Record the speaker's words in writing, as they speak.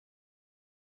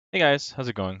Hey guys, how's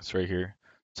it going? Srey here.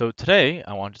 So today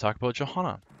I wanted to talk about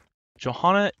Johanna.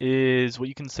 Johanna is what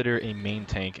you consider a main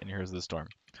tank in Heroes of the Storm.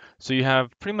 So you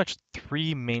have pretty much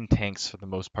three main tanks for the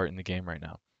most part in the game right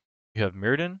now. You have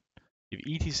Muradin, you have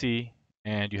E.T.C,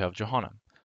 and you have Johanna.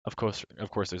 Of course,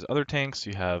 there's other tanks.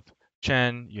 You have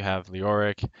Chen, you have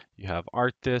Leoric, you have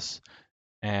Arthas,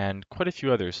 and quite a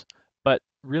few others. But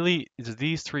really, it's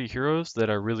these three heroes that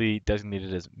are really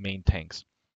designated as main tanks.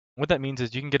 What that means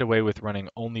is you can get away with running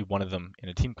only one of them in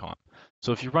a team comp.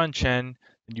 So if you run Chen,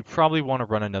 then you probably want to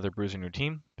run another bruiser in your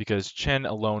team because Chen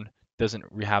alone doesn't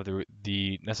have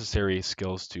the necessary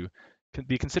skills to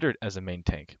be considered as a main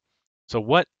tank. So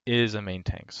what is a main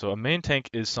tank? So a main tank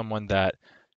is someone that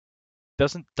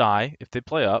doesn't die if they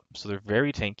play up, so they're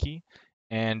very tanky,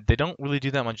 and they don't really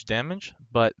do that much damage,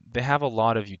 but they have a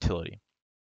lot of utility.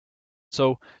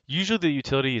 So usually the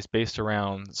utility is based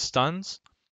around stuns,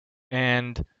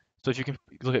 and so if you can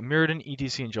look at Muradin,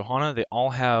 E.T.C, and Johanna, they all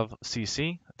have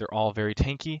CC. They're all very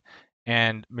tanky.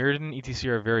 And Muradin and E.T.C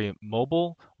are very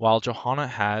mobile, while Johanna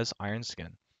has Iron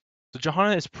Skin. So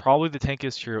Johanna is probably the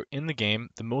tankiest hero in the game,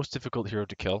 the most difficult hero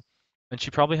to kill, and she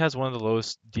probably has some of the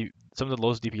lowest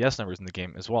DPS numbers in the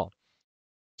game as well.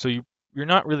 So you're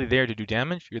not really there to do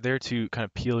damage. You're there to kind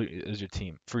of peel as your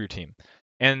team for your team.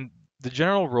 And the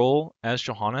general role as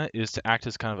Johanna is to act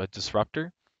as kind of a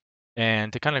disruptor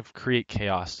and to kind of create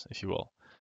chaos, if you will.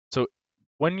 So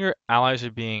when your allies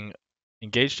are being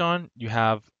engaged on, you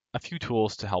have a few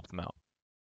tools to help them out.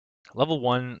 Level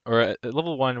one, or at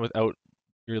level one without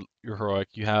your heroic,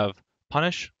 you have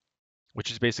Punish,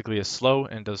 which is basically a slow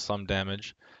and does some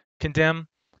damage. Condemn,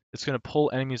 it's going to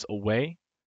pull enemies away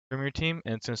from your team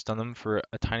and it's going to stun them for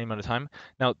a tiny amount of time.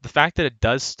 Now, the fact that it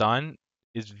does stun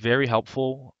is very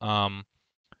helpful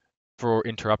for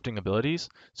interrupting abilities.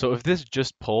 So if this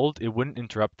just pulled, it wouldn't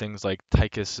interrupt things like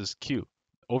Tychus's Q,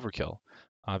 Overkill,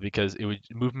 because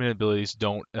movement abilities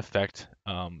don't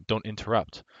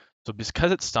interrupt. So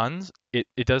because it stuns, it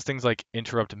does things like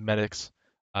interrupt medics,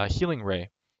 healing ray,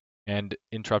 and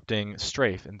interrupting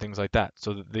strafe and things like that.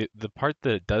 So the part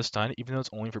that it does stun, even though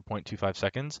it's only for 0.25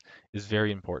 seconds, is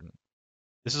very important.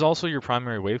 This is also your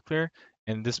primary wave clear,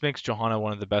 and this makes Johanna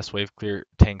one of the best wave clear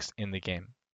tanks in the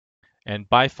game and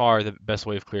by far the best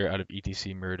wave clear out of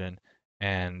E.T.C, Muradin,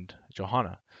 and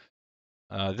Johanna.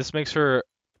 This makes her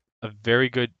a very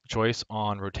good choice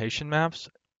on rotation maps,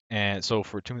 and so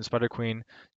for Tomb of the Spider Queen,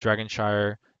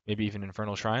 Dragonshire, maybe even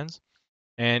Infernal Shrines,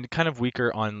 and kind of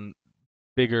weaker on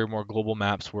bigger, more global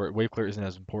maps where wave clear isn't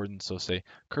as important, so say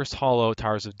Cursed Hollow,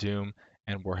 Towers of Doom,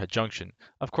 and Warhead Junction.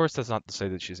 Of course, that's not to say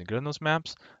that she isn't good on those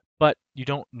maps, but you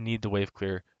don't need the wave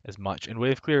clear as much, and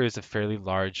wave clear is a fairly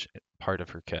large part of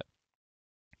her kit.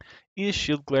 Is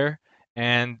Shield Glare,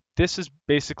 and this is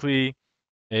basically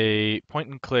a point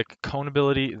and click cone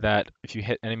ability that if you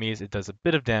hit enemies, it does a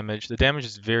bit of damage. The damage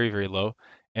is very, very low,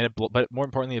 and but more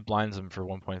importantly, it blinds them for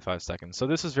 1.5 seconds. So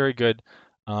this is very good.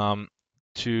 Um,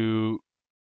 to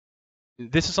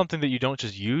This is something that you don't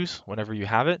just use whenever you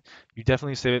have it. You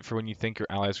definitely save it for when you think your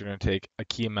allies are going to take a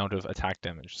key amount of attack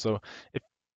damage. So if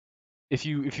if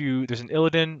you there's an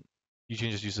Illidan, you can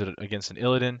just use it against an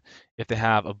Illidan. If they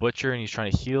have a Butcher and he's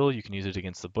trying to heal, you can use it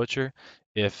against the Butcher.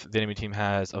 If the enemy team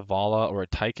has a Vala or a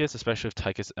Tychus, especially if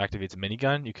Tychus activates a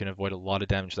minigun, you can avoid a lot of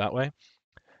damage that way.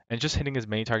 And just hitting as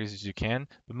many targets as you can,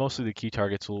 but mostly the key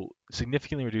targets will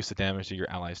significantly reduce the damage that your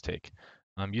allies take.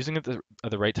 Using it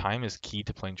at the right time is key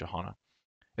to playing Johanna.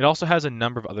 It also has a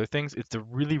number of other things. It's a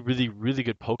really, really, really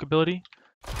good poke ability.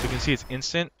 So you can see it's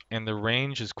instant and the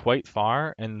range is quite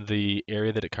far and the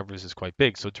area that it covers is quite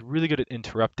big. So it's really good at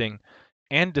interrupting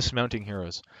and dismounting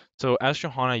heroes. So as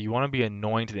Johanna, you want to be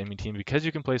annoying to the enemy team because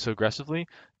you can play so aggressively.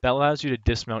 That allows you to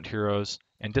dismount heroes,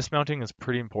 and dismounting is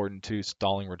pretty important to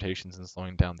stalling rotations and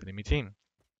slowing down the enemy team.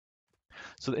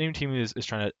 So the enemy team is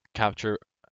trying to capture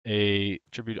a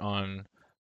tribute on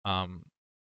um,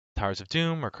 Towers of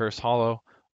Doom or Cursed Hollow,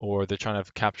 or they're trying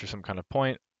to capture some kind of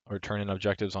point or turn in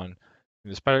objectives on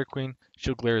the Spider Queen.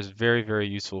 Shield Glare is very, very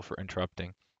useful for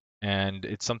interrupting. And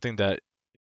it's something that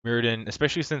Muradin,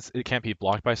 especially since it can't be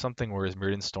blocked by something, whereas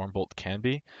Muradin's Stormbolt can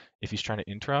be if he's trying to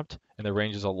interrupt, and the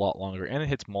range is a lot longer, and it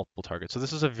hits multiple targets. So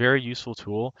this is a very useful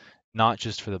tool, not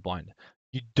just for the blind.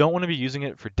 You don't want to be using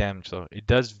it for damage, though. It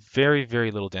does very,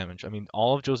 very little damage. I mean,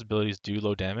 all of Joe's abilities do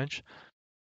low damage,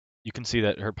 you can see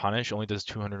that her punish only does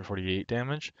 248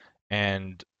 damage,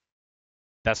 and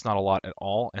that's not a lot at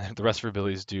all. And the rest of her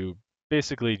abilities do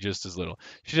basically just as little.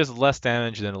 She does less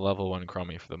damage than a level 1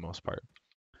 Chromie for the most part.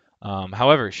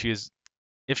 However,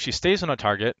 if she stays on a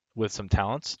target with some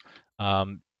talents,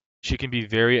 um, she can be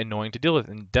very annoying to deal with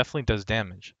and definitely does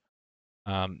damage.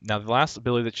 Now, the last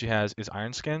ability that she has is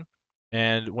Iron Skin.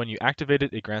 And when you activate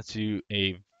it, it grants you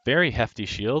a very hefty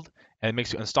shield and it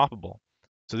makes you unstoppable.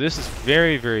 So this is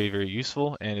very, very, very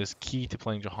useful and is key to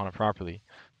playing Johanna properly.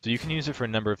 So you can use it for a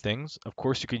number of things. Of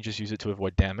course, you can just use it to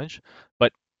avoid damage,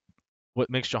 but what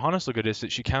makes Johanna so good is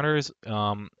that she counters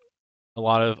a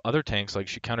lot of other tanks. Like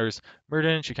she counters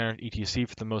Muradin, she counters E.T.C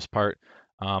for the most part,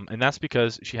 and that's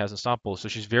because she has unstoppable. So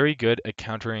she's very good at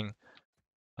countering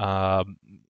um,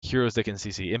 heroes that can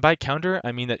CC. And by counter,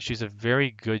 I mean that she's a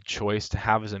very good choice to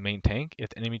have as a main tank if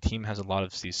the enemy team has a lot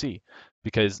of CC,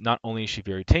 because not only is she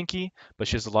very tanky, but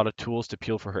she has a lot of tools to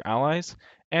peel for her allies,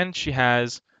 and she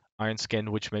has Iron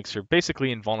Skin, which makes her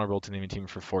basically invulnerable to the enemy team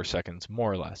for 4 seconds,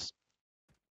 more or less.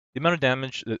 The amount of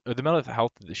damage, or the amount of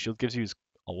health that the shield gives you is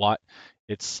a lot.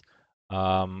 It's,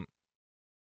 um,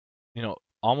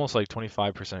 almost like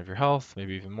 25% of your health,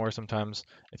 maybe even more sometimes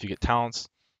if you get talents,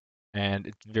 and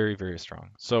it's very, very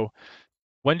strong. So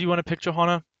when do you want to pick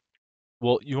Johanna?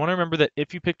 Well, you want to remember that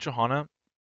if you pick Johanna,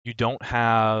 you don't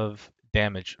have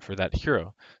damage for that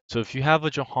hero. So if you have a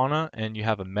Johanna and you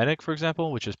have a medic, for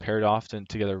example, which is paired often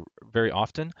together very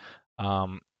often,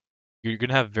 um, you're going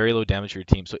to have very low damage for your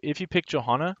team. So if you pick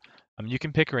Johanna, you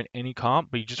can pick her in any comp,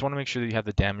 but you just want to make sure that you have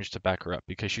the damage to back her up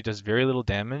because she does very little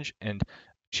damage and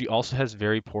she also has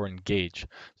very poor engage.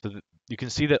 So you can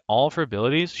see that all of her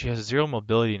abilities, she has 0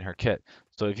 mobility in her kit.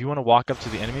 So if you want to walk up to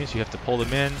the enemies, you have to pull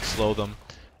them in, slow them,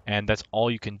 and that's all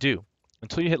you can do.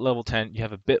 Until you hit level 10, you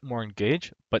have a bit more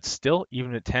engage, but still,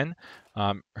 even at 10,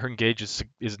 her engage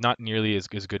is not nearly as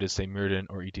good as, say, Muradin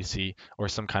or E.T.C or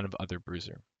some kind of other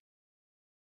bruiser.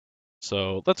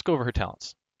 So let's go over her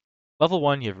talents. Level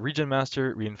 1, you have Regen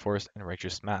Master, Reinforce, and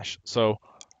Righteous Smash. So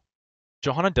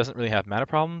Johanna doesn't really have mana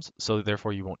problems, so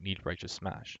therefore you won't need Righteous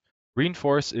Smash.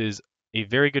 Reinforce is a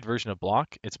very good version of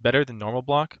block. It's better than normal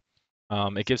block.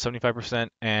 It gives 75%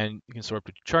 and you can store up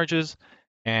to 2 charges.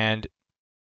 And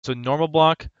so normal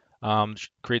block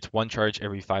creates 1 charge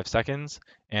every 5 seconds.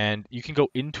 And you can go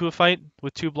into a fight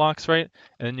with 2 blocks, right?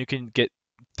 And then you can get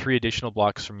 3 additional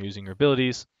blocks from using your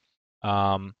abilities.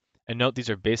 And note these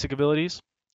are basic abilities.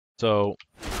 So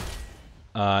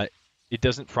uh, it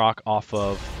doesn't proc off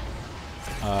of.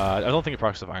 I don't think it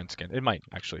procs off Iron Skin. It might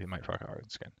actually. It might proc Iron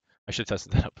Skin. I should have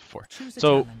tested that up before.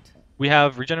 So we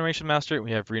have Regeneration Master.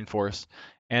 We have Reinforce,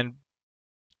 and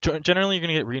generally you're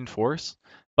gonna get Reinforce,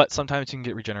 but sometimes you can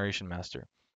get Regeneration Master.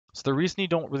 So the reason you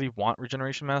don't really want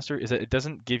Regeneration Master is that it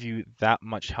doesn't give you that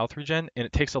much health regen, and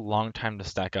it takes a long time to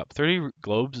stack up. 30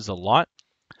 globes is a lot,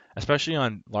 especially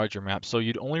on larger maps. So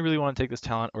you'd only really want to take this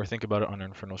talent or think about it on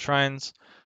Infernal Shrines.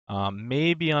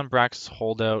 Maybe on Brax's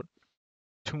Holdout,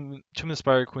 Tomb of the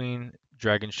Spire Queen,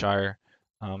 Dragonshire.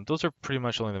 Those are pretty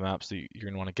much only the maps that you're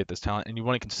going to want to get this talent, and you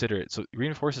want to consider it. So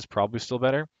Reinforce is probably still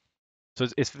better. So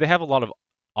if they have a lot of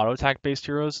auto attack based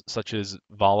heroes, such as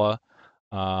Vala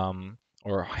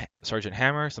or Sergeant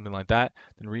Hammer, something like that,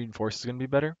 then Reinforce is going to be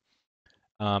better.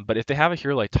 But if they have a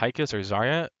hero like Tychus or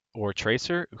Zarya or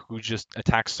Tracer, who just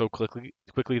attacks so quickly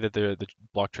that the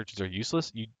block churches are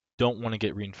useless, you don't want to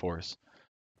get Reinforce.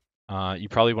 You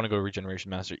probably want to go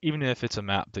Regeneration Master, even if it's a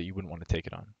map that you wouldn't want to take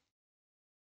it on.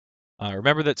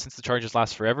 Remember that since the charges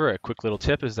last forever, a quick little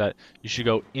tip is that you should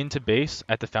go into base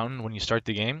at the fountain when you start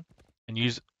the game and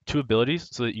use 2 abilities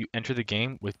so that you enter the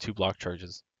game with 2 block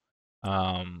charges.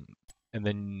 And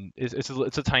then it's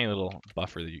a tiny little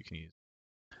buffer that you can use.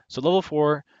 So level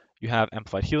 4, you have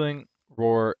Amplified Healing,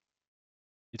 Roar,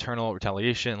 Eternal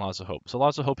Retaliation, and Laws of Hope. So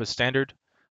Laws of Hope is standard.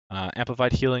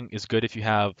 Amplified Healing is good if you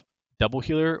have double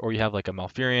healer or you have like a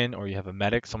Malfurion or you have a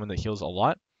medic, someone that heals a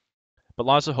lot. But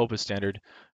Laws of Hope is standard.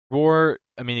 Roar,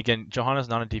 I mean, again, Johanna's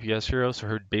not a DPS hero, so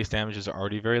her base damages are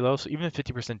already very low. So even a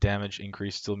 50% damage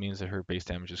increase still means that her base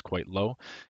damage is quite low.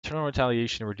 Eternal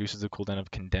Retaliation reduces the cooldown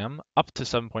of Condemn up to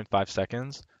 7.5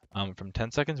 seconds from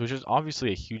 10 seconds, which is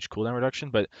obviously a huge cooldown reduction,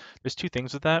 but there's 2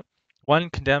 things with that. One,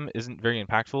 Condemn isn't very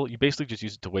impactful. You basically just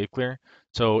use it to wave clear.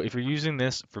 So if you're using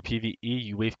this for PvE,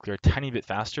 you wave clear a tiny bit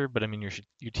faster, but I mean,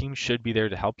 your team should be there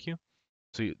to help you.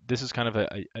 So this is kind of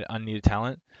an unneeded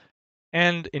talent.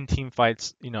 And in team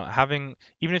fights, having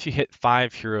even if you hit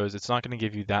 5 heroes, it's not going to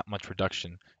give you that much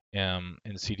reduction in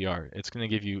CDR. It's going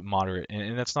to give you moderate,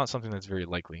 and that's not something that's very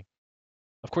likely.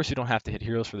 Of course, you don't have to hit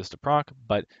heroes for this to proc,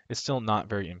 but it's still not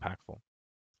very impactful.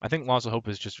 I think Laws of Hope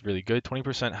is just really good.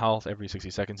 20% health every 60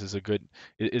 seconds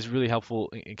is really helpful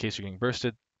in case you're getting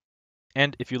bursted.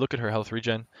 And if you look at her health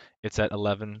regen, it's at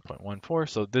 11.14.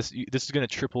 So this is going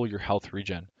to triple your health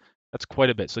regen. That's quite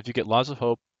a bit. So if you get Laws of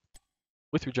Hope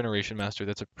with Regeneration Master,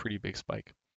 that's a pretty big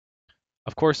spike.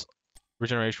 Of course,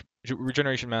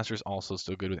 Regeneration Master is also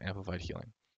still good with Amplified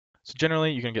Healing. So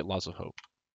generally, you can get Laws of Hope.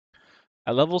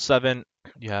 At level 7,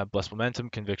 you have Blessed Momentum,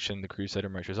 Conviction, the Crusader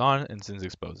marches on, and Sins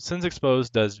Exposed. Sins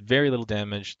Exposed does very little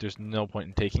damage. There's no point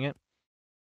in taking it.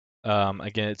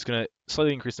 Again, it's going to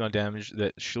slightly increase the amount of damage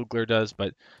that Shield Glare does,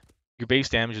 but your base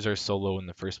damages are so low in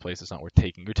the first place, it's not worth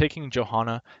taking. You're taking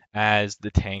Johanna as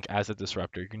the tank, as a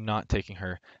disruptor. You're not taking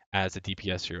her as a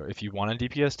DPS hero. If you want a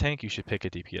DPS tank, you should pick a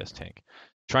DPS tank.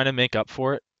 Trying to make up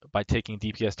for it by taking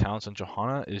DPS talents on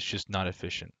Johanna is just not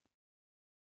efficient.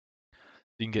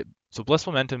 You can get so Blessed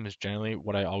Momentum is generally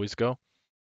what I always go.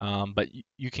 But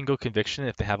you can go Conviction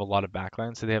if they have a lot of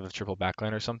backline. So they have a triple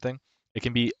backline or something. It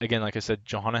can be, again, like I said,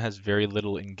 Johanna has very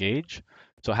little engage.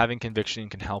 So having Conviction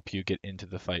can help you get into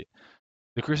the fight.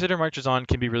 The Crusader marches on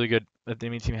can be really good if the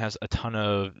enemy team has a ton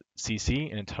of CC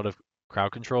and a ton of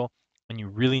crowd control, and you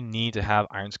really need to have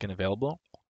Iron Skin available.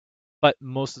 But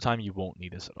most of the time you won't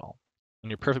need this at all.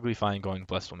 And you're perfectly fine going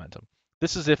Blessed Momentum.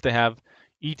 This is if they have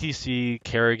E.T.C,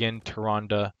 Kerrigan,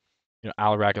 Tyrande,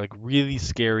 Alarak, like really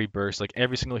scary bursts. Like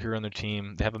every single hero on their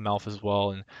team, they have a Malf as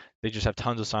well, and they just have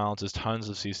tons of silences, tons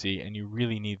of CC, and you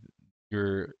really need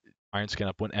your Iron Skin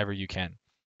up whenever you can.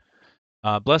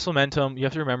 Blessed Momentum, you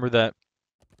have to remember that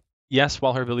yes,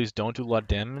 while her abilities don't do a lot of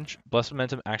damage, Blessed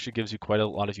Momentum actually gives you quite a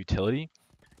lot of utility,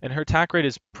 and her attack rate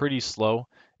is pretty slow.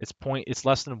 It's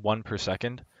less than 1 per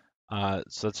second,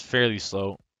 so it's fairly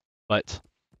slow, but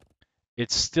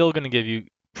it's still going to give you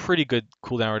pretty good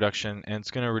cooldown reduction, and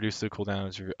it's going to reduce the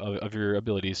cooldown of your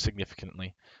abilities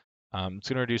significantly. It's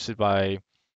going to reduce it by,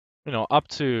 up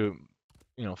to,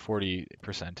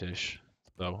 40%-ish.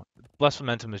 So Blessed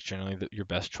Momentum is generally your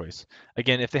best choice.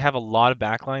 Again, if they have a lot of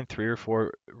backline, 3 or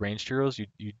 4 ranged heroes,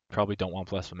 you probably don't want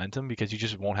Blessed Momentum because you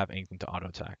just won't have anything to auto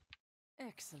attack.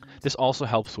 Excellent. This also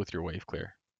helps with your wave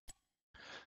clear.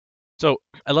 So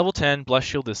at level 10, Blessed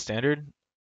Shield is standard.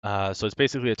 So it's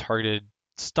basically a targeted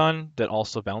stun that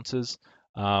also bounces.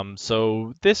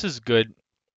 So this is good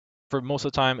for most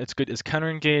of the time. It's good as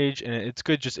counter engage, and it's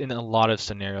good just in a lot of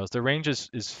scenarios. The range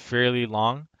is fairly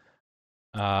long,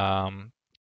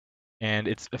 and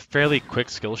it's a fairly quick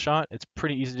skill shot. It's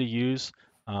pretty easy to use.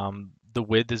 The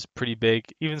width is pretty big,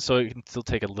 even so it can still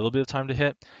take a little bit of time to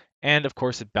hit. And of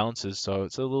course it bounces, so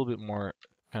it's a little bit more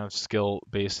kind of skill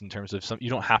based in terms of you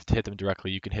don't have to hit them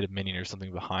directly. You can hit a minion or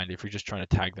something behind if you're just trying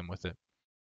to tag them with it.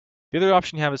 The other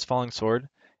option you have is Falling Sword,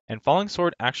 and Falling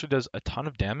Sword actually does a ton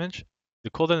of damage.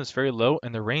 The cooldown is very low,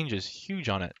 and the range is huge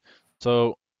on it.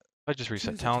 So if I just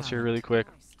reset talents here really quick,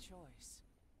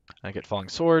 I get Falling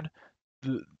Sword.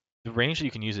 The, the range that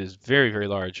you can use is very, very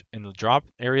large, and the drop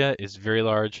area is very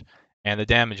large, and the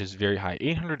damage is very high.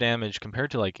 800 damage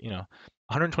compared to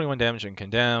 121 damage on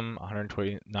Condemn,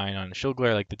 129 on Shield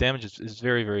Glare. Like the damage is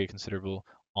very, very considerable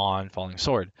on Falling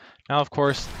Sword. Now, of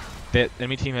course, the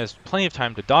enemy team has plenty of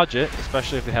time to dodge it,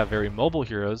 especially if they have very mobile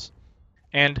heroes,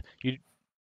 and you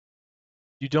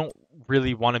don't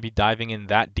really want to be diving in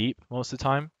that deep most of the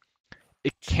time.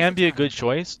 It can be a good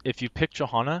choice if you pick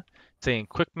Johanna, say in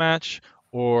quick match,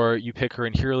 or you pick her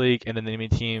in Hero League and then the enemy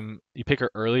team, you pick her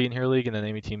early in Hero League and then the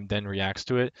enemy team then reacts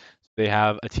to it. They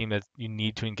have a team that you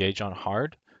need to engage on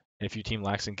hard. And if your team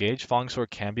lacks engage, Falling Sword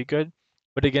can be good.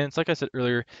 But again, it's like I said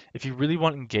earlier, if you really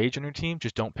want engage on your team,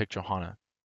 just don't pick Johanna.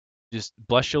 Just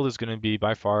Blessed Shield is going to be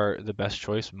by far the best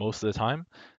choice most of the time.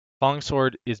 Falling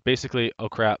Sword is basically, oh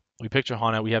crap, we picked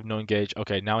Johanna, we have no engage.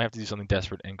 Okay, now we have to do something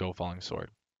desperate and go Falling Sword.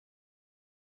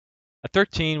 At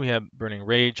 13, we have Burning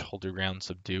Rage, Hold Your Ground,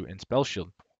 Subdue, and Spell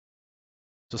Shield.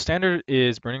 So standard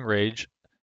is Burning Rage,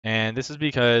 and this is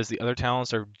because the other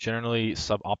talents are generally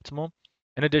suboptimal.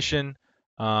 In addition,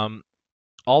 all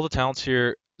the talents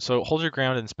here, so Hold Your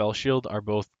Ground and Spell Shield are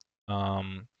both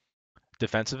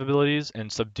defensive abilities,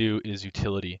 and Subdue is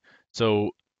utility.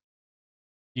 So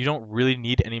you don't really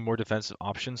need any more defensive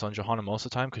options on Johanna most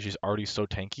of the time because she's already so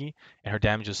tanky and her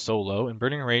damage is so low. And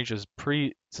Burning Rage is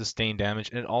pretty sustained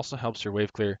damage, and it also helps your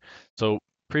wave clear. So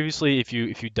previously, if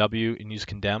you W and use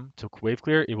Condemn to wave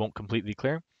clear, it won't completely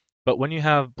clear. But when you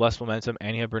have Blessed Momentum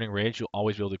and you have Burning Rage, you'll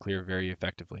always be able to clear very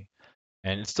effectively.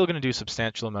 And it's still going to do a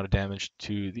substantial amount of damage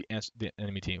to the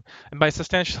enemy team. And by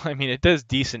substantial, I mean it does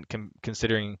decent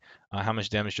considering how much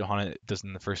damage Johanna does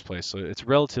in the first place. So it's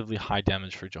relatively high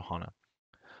damage for Johanna.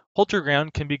 Hold Your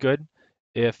Ground can be good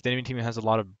if the enemy team has a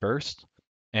lot of burst,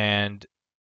 and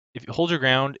if you Hold Your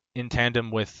Ground in tandem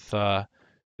with the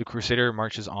Crusader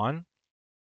marches on,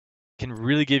 can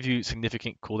really give you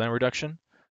significant cooldown reduction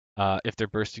if they're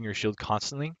bursting your shield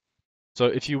constantly. So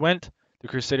if you went the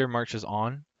Crusader marches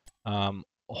on,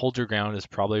 Hold Your Ground is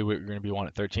probably what you're going to be on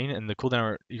at 13, and the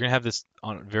cooldown, you're going to have this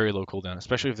on very low cooldown,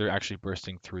 especially if they're actually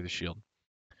bursting through the shield.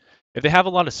 If they have a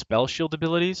lot of spell shield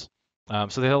abilities,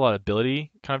 So they have a lot of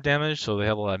ability kind of damage. So they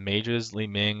have a lot of mages, Li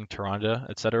Ming, Tyrande,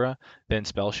 etc. Then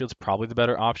Spell Shield's probably the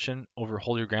better option over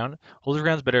Hold Your Ground. Hold Your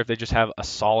Ground's better if they just have a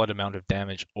solid amount of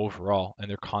damage overall, and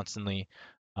they're constantly,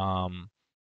 um,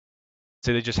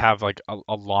 say they just have like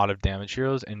a lot of damage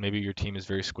heroes, and maybe your team is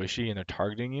very squishy and they're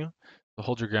targeting you. So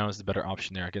Hold Your Ground is the better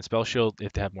option there. Against Spell Shield,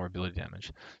 if they have more ability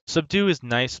damage. Subdue is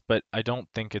nice, but I don't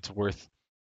think it's worth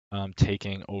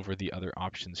taking over the other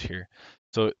options here.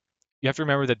 So you have to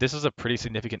remember that this is a pretty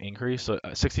significant increase. So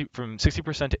 60%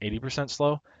 to 80%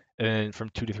 slow, and from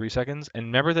 2 to 3 seconds. And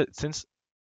remember that since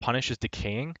Punish is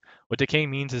decaying, what decaying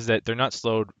means is that they're not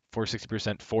slowed for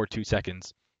 60% for 2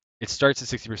 seconds. It starts at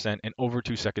 60%, and over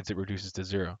 2 seconds it reduces to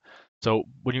zero. So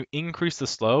when you increase the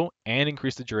slow and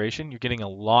increase the duration, you're getting a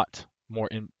lot more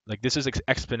in. Like this is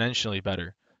exponentially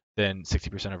better than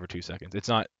 60% over 2 seconds.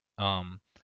 Um,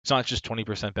 it's not just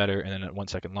 20% better and then at 1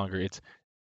 second longer. It's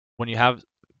when you have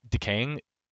decaying,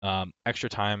 extra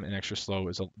time and extra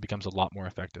slow becomes a lot more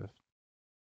effective.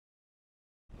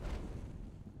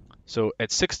 So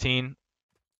at 16,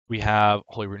 we have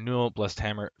Holy Renewal, Blessed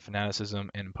Hammer, Fanaticism,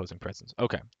 and Imposing Presence.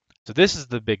 Okay, so this is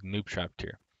the big noob trap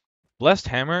tier. Blessed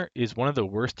Hammer is one of the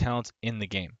worst talents in the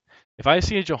game. If I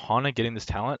see a Johanna getting this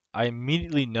talent, I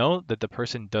immediately know that the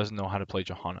person doesn't know how to play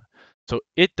Johanna. So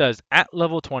it does, at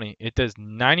level 20, it does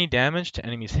 90 damage to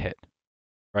enemies hit,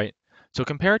 right? So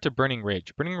compare it to Burning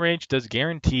Rage. Burning Rage does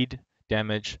guaranteed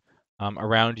damage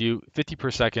around you, 50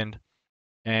 per second,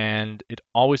 and it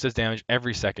always does damage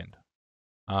every second.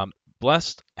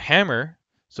 Blessed Hammer,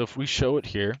 so if we show it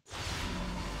here,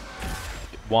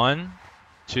 1,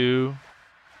 2,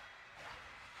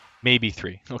 maybe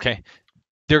 3. Okay,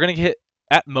 they're gonna hit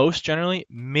at most generally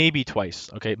maybe twice.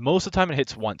 Okay, most of the time it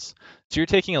hits once. So you're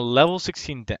taking a level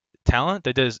 16 talent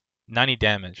that does 90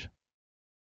 damage.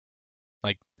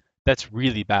 Like that's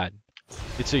really bad.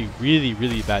 It's a really,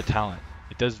 really bad talent.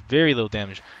 It does very little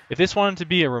damage. If this wanted to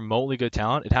be a remotely good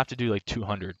talent, it'd have to do like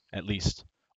 200 at least.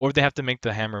 Or they have to make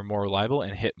the hammer more reliable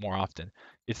and hit more often.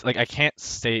 It's like I can't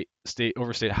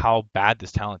overstate how bad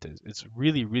this talent is. It's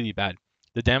really, really bad.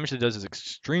 The damage it does is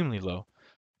extremely low.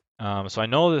 So I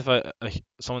know that if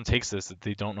someone takes this, that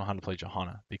they don't know how to play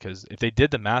Johanna, because if they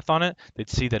did the math on it, they'd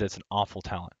see that it's an awful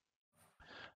talent.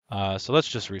 So let's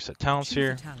just reset talents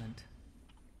here.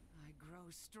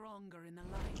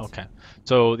 Okay,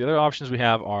 so the other options we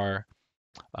have are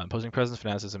Imposing Presence,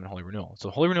 Fanaticism, and Holy Renewal. So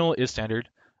Holy Renewal is standard.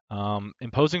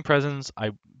 Imposing Presence,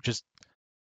 okay,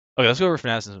 let's go over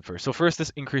Fanaticism first. So first,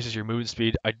 this increases your movement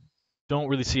speed. I don't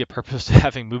really see a purpose to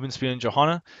having movement speed in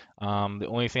Johanna. The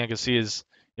only thing I can see is,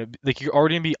 like you're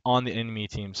already gonna be on the enemy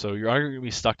team, so you're already gonna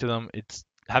be stuck to them. It's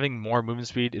having more movement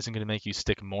speed isn't gonna make you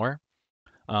stick more.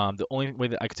 The only way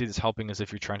that I could see this helping is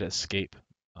if you're trying to escape.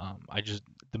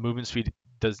 The movement speed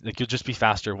does, like, you'll just be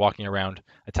faster walking around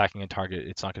attacking a target.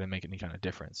 It's not going to make any kind of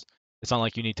difference. It's not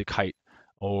like you need to kite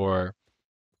or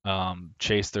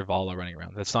chase their Vala running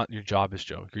around. That's not your job as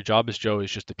Joe. Your job as Joe is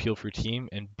just to peel for your team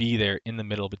and be there in the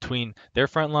middle between their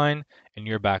front line and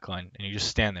your back line, and you just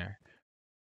stand there.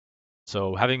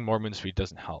 So having more movement speed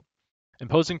doesn't help.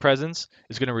 Imposing Presence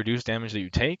is going to reduce damage that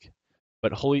you take,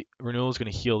 but Holy Renewal is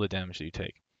going to heal the damage that you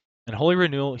take. And Holy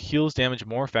Renewal heals damage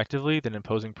more effectively than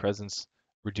Imposing Presence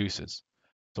reduces.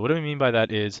 So what do I mean by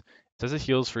that is, it says it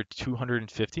heals for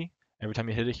 250 every time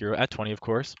you hit a hero, at 20 of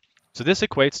course. So this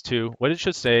equates to, what it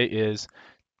should say is,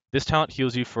 this talent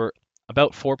heals you for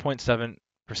about 4.7%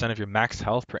 of your max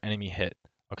health per enemy hit.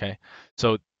 Okay,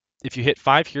 so if you hit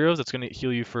 5 heroes, that's going to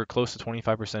heal you for close to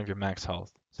 25% of your max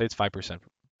health. Say it's 5%,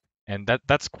 and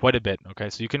that's quite a bit. Okay,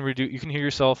 so you can heal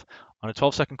yourself on a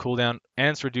 12-second cooldown,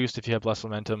 and it's reduced if you have less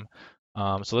momentum.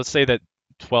 So let's say that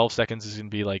 12 seconds is going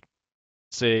to be like,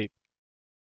 say,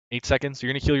 8 seconds.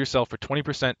 You're going to heal yourself for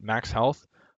 20% max health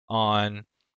on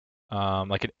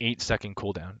like an 8-second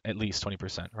cooldown, at least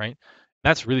 20%, right?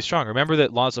 That's really strong. Remember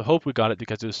that Laws of Hope, we got it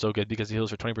because it was so good, because it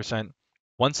heals for 20%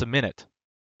 once a minute,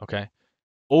 okay,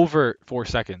 over 4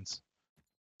 seconds.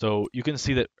 So you can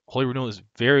see that Holy Renewal is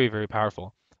very, very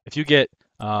powerful. If you get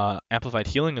Amplified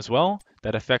Healing as well,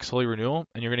 that affects Holy Renewal,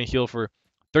 and you're going to heal for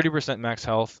 30% max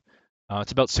health.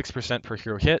 It's about 6% per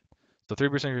hero hit. So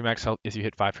 30% of your max health if you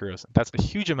hit 5 heroes. That's a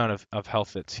huge amount of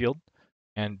health that's healed,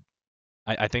 and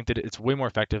I think that it's way more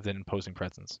effective than Imposing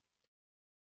Presence.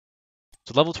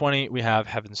 So level 20, we have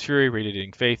Heaven's Fury,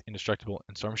 Radiating Faith, Indestructible,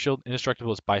 and Storm Shield.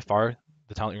 Indestructible is by far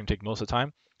the talent you're going to take most of the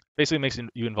time. Basically makes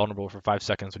you invulnerable for 5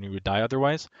 seconds when you would die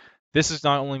otherwise. This is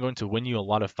not only going to win you a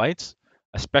lot of fights,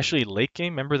 especially late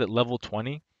game. Remember that level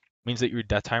 20 means that your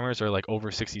death timers are like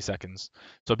over 60 seconds.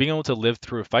 So being able to live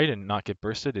through a fight and not get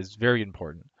bursted is very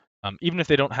important. Even if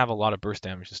they don't have a lot of burst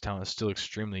damage, this talent is still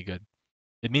extremely good.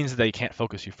 it means that they can't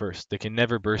focus you first. They can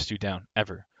never burst you down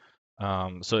ever.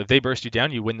 So if they burst you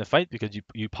down, you win the fight because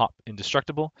you pop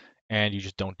indestructible and you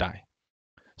just don't die.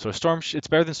 So it's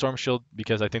better than Storm Shield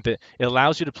because I think that it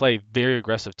allows you to play very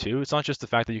aggressive too. It's not just the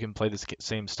fact that you can play the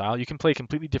same style. You can play a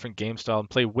completely different game style and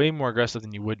play way more aggressive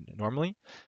than you would normally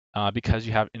because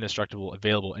you have indestructible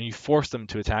available and you force them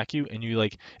to attack you and you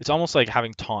like it's almost like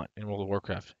having taunt in World of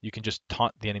Warcraft. You can just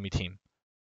taunt the enemy team,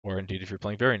 or indeed if you're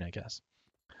playing Varian, I guess.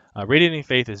 Radiating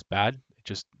Faith is bad. It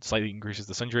just slightly increases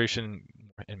the sun duration.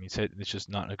 Enemies hit. It's just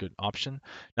not a good option.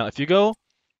 Now, if you go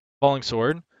Falling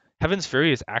Sword, Heaven's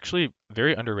Fury is actually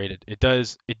very underrated. It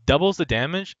doubles the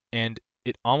damage and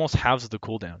it almost halves the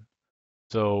cooldown.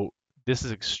 So this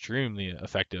is extremely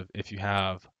effective if you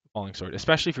have Falling Sword,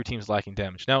 especially if your team's lacking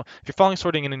damage. Now, if you're Falling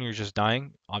Swording in and you're just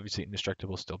dying, obviously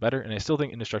Indestructible is still better, and I still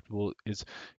think Indestructible is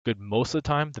good most of the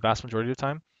time, the vast majority of the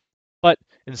time. But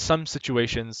in some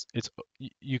situations,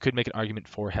 you could make an argument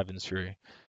for Heaven's Fury.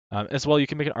 As well, you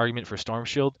can make an argument for Storm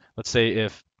Shield. Let's say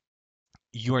if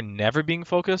you are never being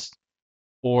focused,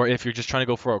 or if you're just trying to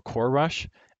go for a core rush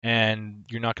and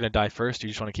you're not going to die first, you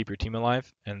just want to keep your team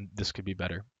alive, and this could be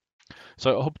better.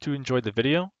 So I hope you enjoyed the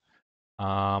video.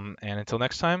 And until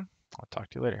next time, I'll talk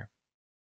to you later.